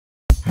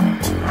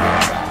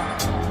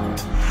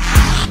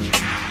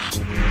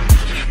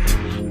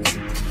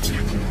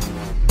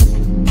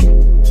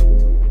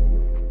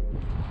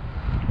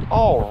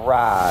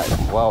right,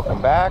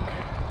 welcome back.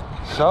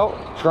 So,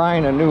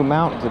 trying a new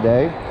mount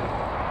today.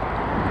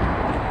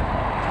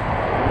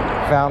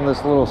 Found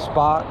this little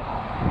spot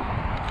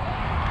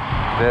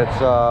that's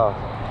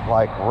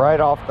like right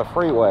off the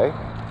freeway.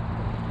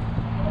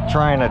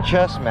 Trying a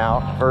chest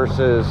mount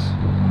versus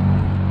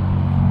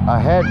a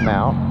head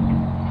mount.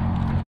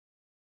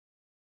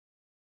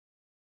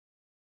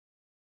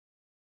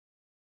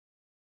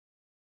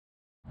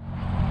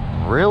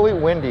 Really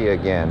windy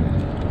again,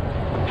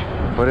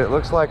 but it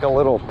looks like a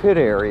little pit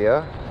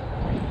area.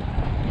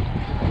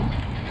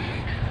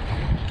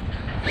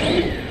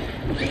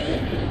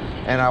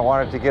 And I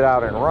wanted to get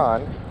out and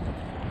run.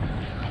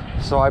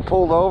 So I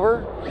pulled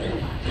over.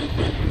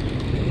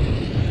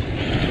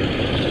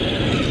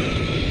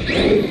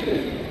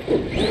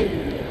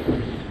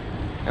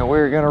 And we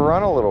were gonna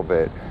run a little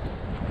bit.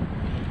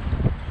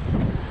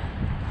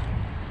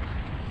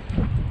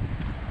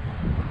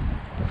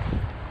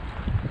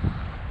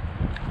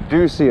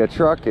 Do see a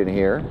truck in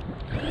here.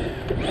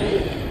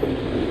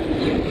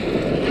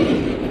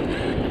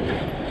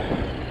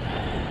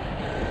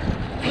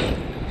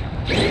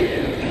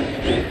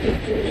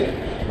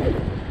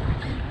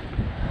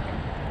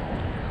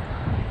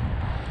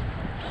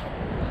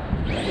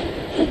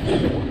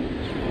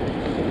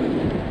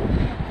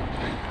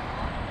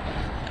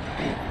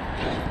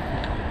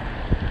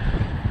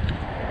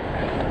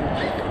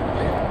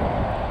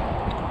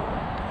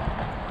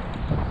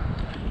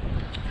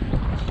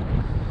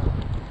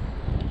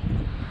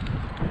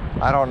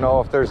 I don't know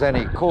if there's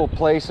any cool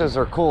places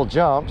or cool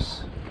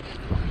jumps.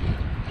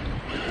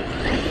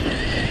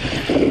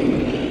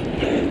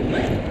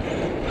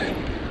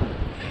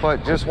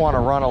 But just want to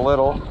run a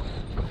little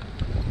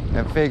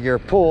and figure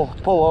pull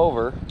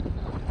over,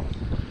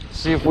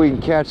 see if we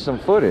can catch some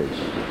footage.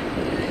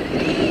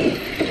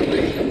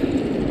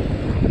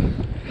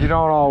 You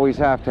don't always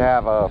have to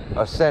have a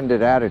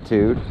ascended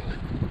attitude.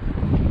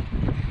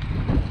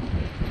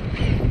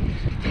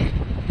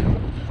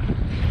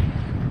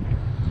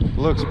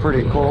 Looks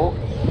pretty cool.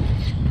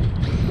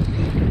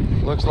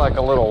 Looks like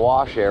a little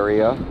wash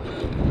area.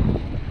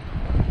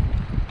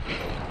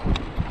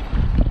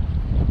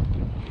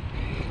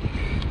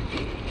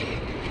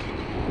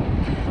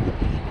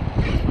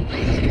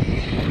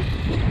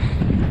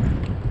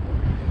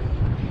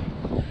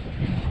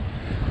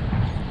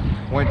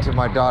 Went to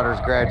my daughter's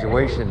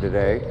graduation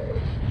today.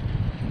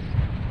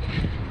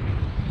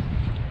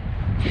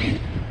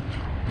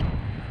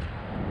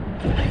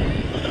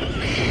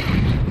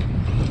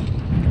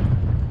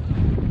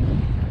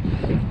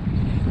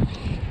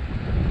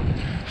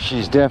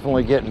 She's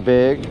definitely getting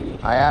big.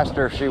 I asked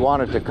her if she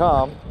wanted to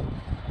come.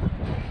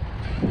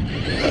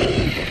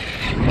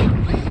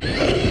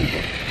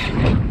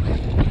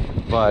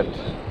 But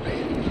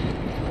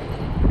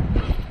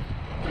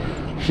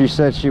she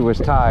said she was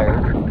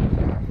tired.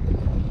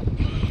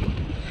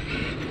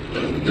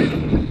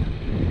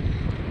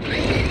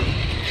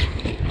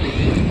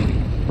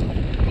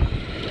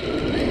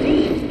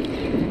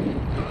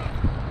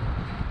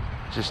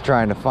 Just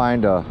trying to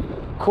find a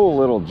cool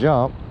little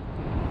jump.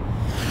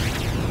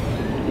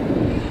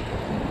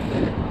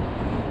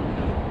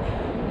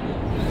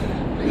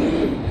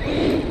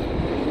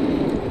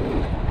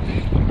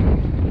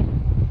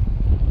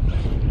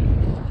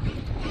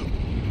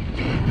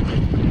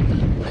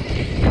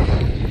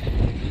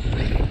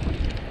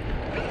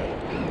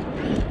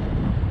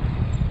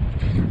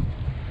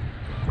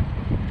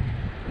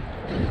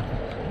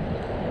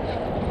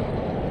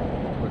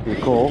 Would be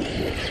cool.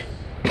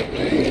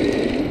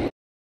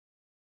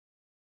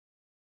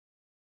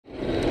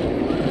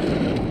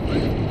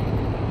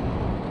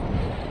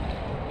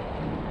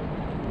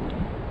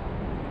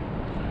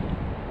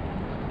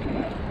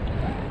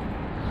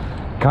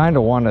 Kind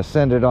of want to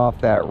send it off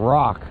that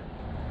rock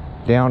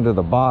down to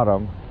the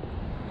bottom,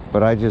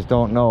 but I just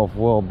don't know if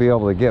we'll be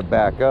able to get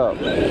back up.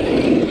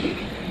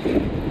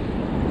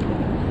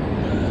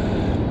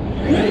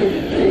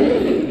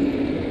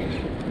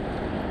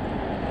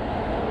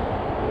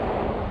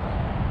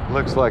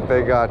 Looks like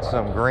they got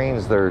some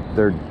greens they're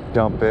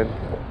dumping.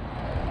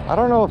 I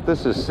don't know if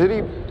this is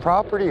city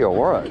property or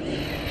what.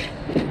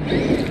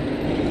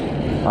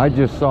 I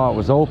just saw it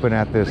was open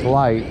at this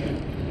light.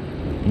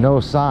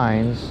 No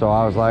signs, so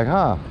I was like,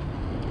 huh.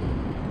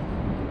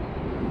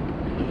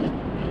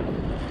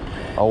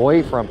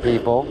 Away from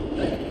people.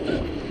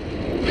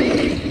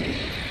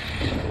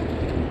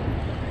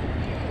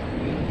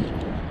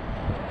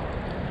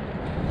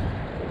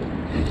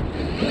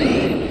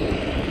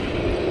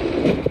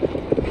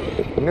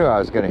 Knew I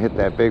was going to hit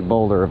that big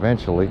boulder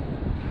eventually.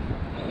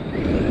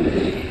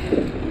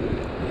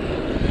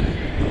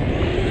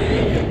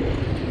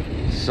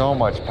 So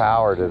much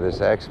power to this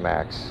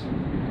Xmaxx.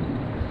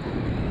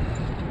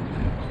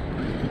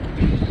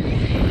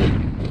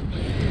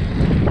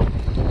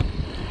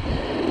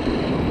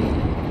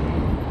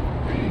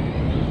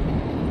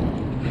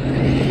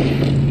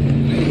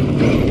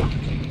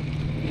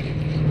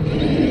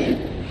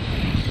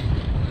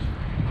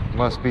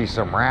 Must be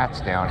some rats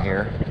down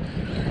here.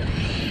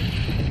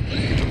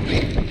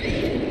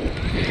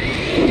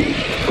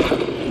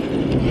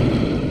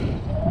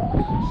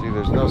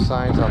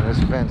 signs on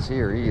this fence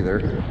here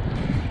either.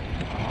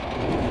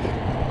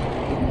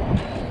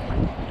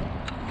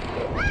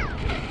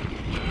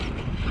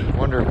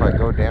 Wonder if I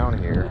go down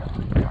here,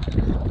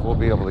 we'll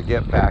be able to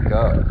get back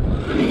up.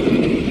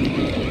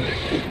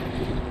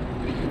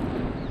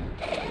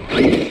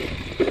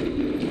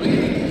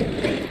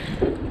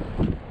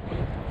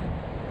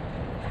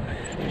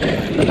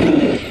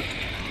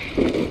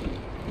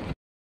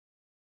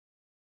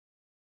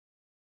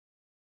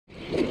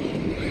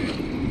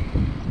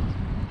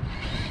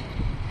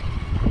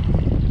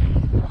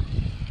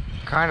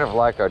 Kind of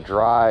like a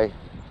dry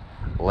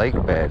lake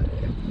bed.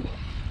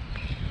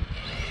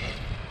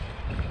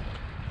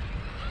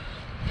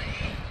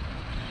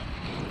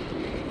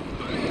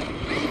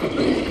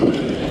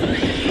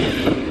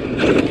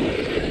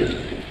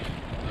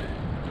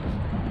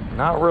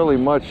 Not really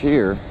much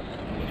here.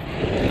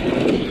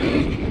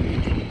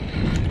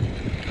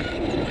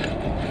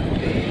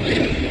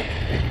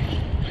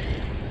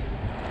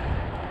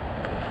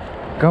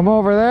 Come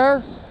over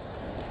there.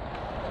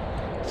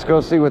 Let's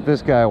go see what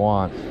this guy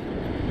wants.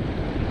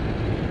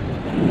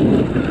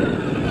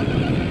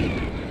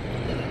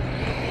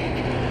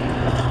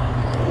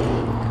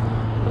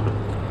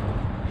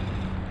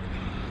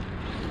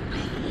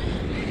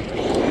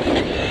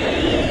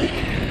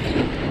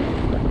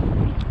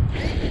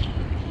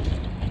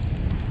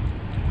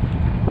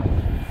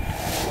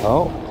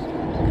 Oh,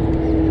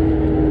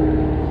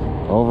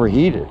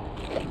 overheated,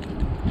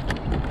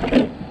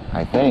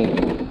 I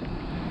think.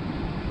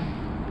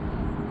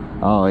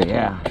 Oh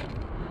yeah,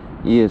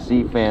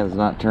 ESC fan's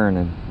not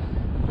turning.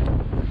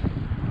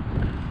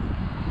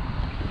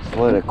 Let's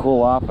let it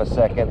cool off a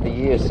second. The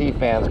ESC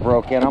fan's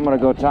broke in. I'm gonna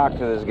go talk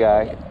to this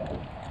guy.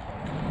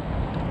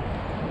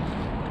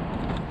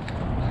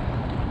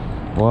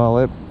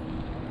 Well,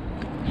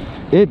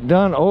 it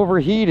done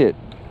overheated.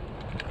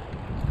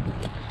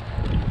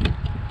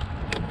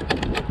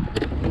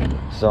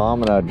 So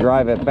I'm gonna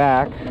drive it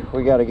back.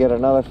 We got to get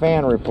another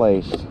fan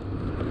replaced.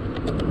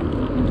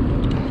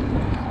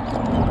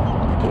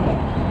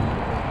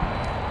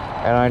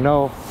 And I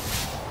know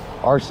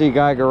RC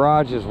Guy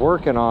Garage is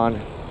working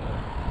on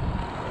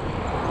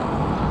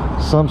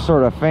some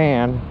sort of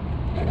fan.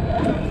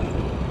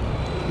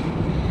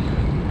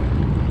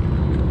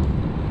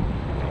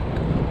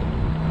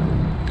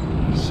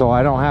 So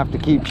I don't have to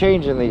keep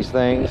changing these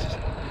things.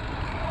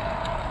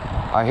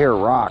 I hear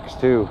rocks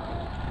too.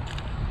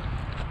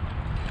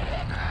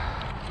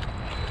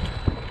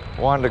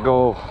 Wanted to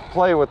go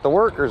play with the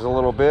workers a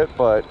little bit,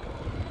 but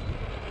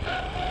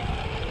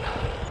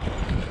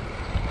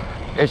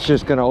it's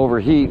just going to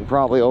overheat and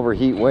probably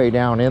overheat way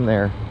down in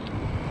there.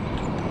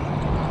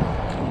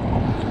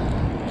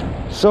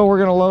 So we're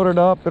going to load it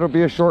up. It'll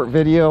be a short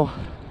video.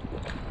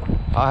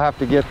 I'll have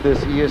to get this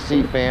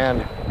ESC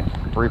fan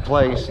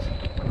replaced.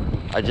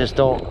 I just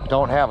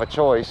don't have a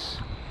choice.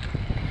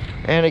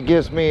 And it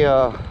gives me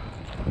a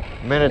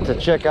minute to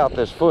check out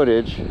this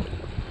footage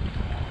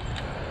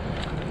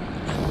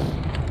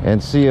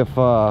and see if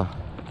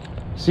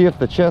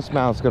the chest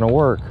mount's gonna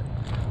work.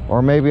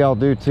 Or maybe I'll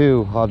do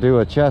two. I'll do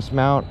a chest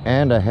mount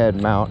and a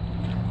head mount.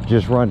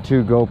 Just run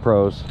 2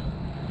 GoPros.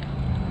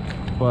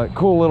 But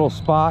cool little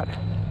spot.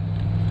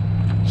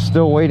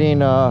 Still waiting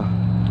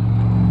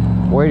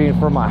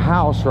for my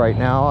house right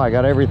now. I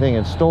got everything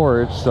in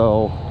storage,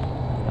 so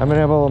I've been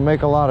able to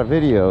make a lot of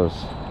videos.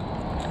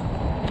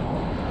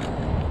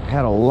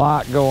 Had a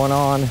lot going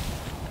on.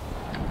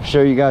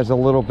 Show you guys a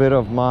little bit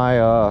of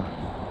my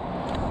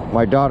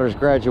my daughter's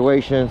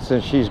graduation,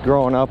 since she's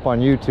growing up on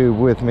YouTube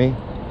with me.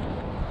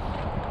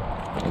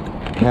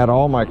 Had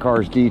all my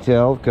cars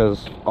detailed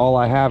because all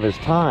I have is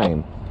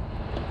time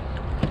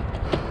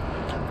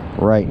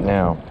right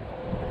now.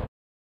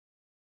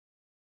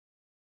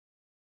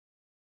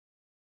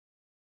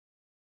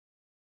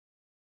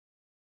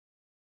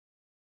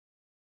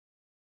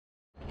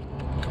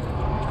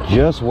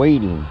 Just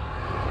waiting.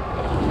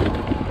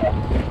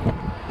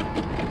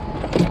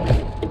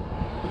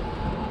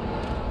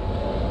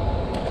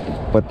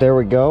 But there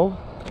we go.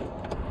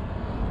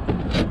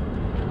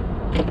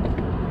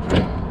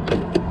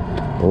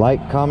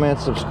 Like, comment,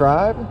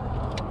 subscribe,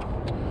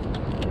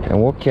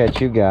 and we'll catch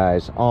you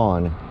guys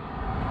on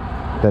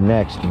the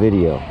next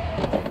video.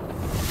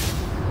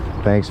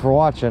 Thanks for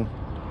watching.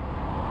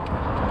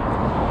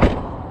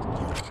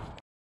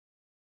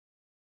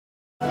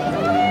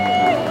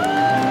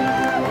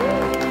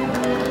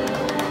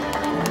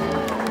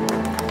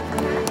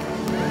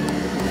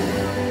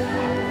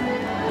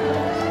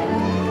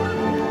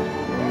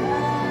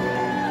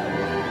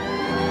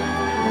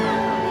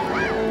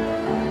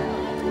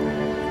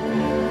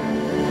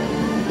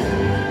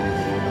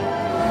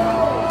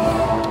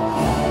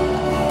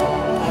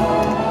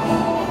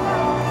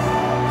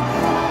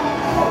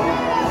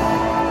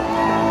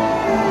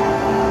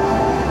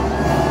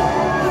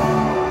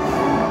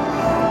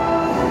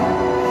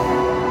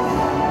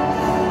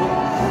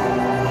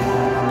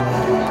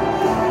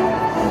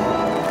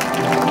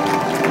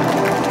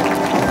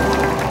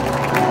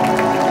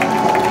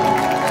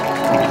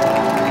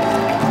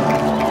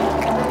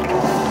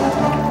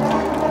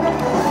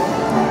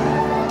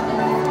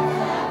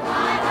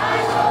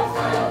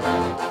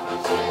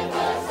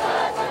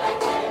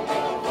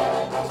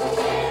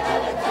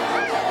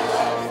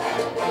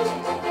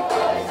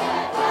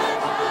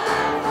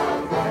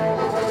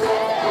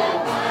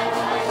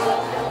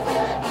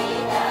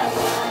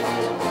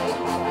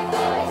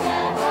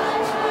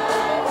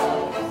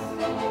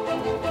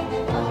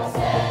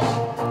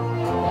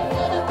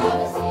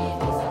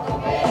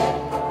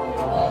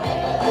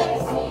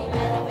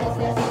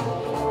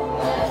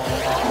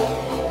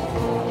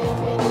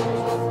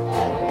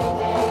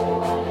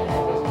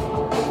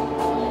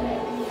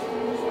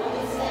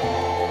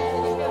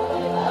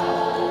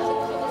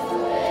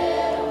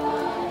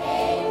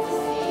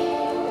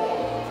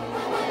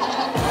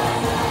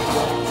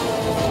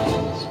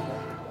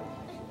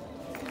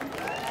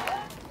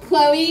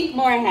 Lindsay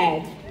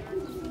Moorhead.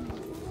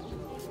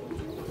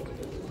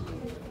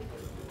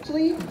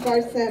 Ashley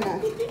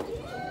Barcena.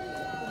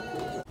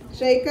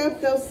 Jacob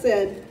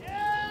Filcid.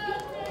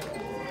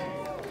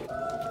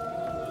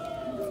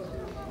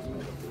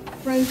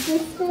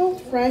 Francisco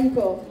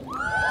Franco.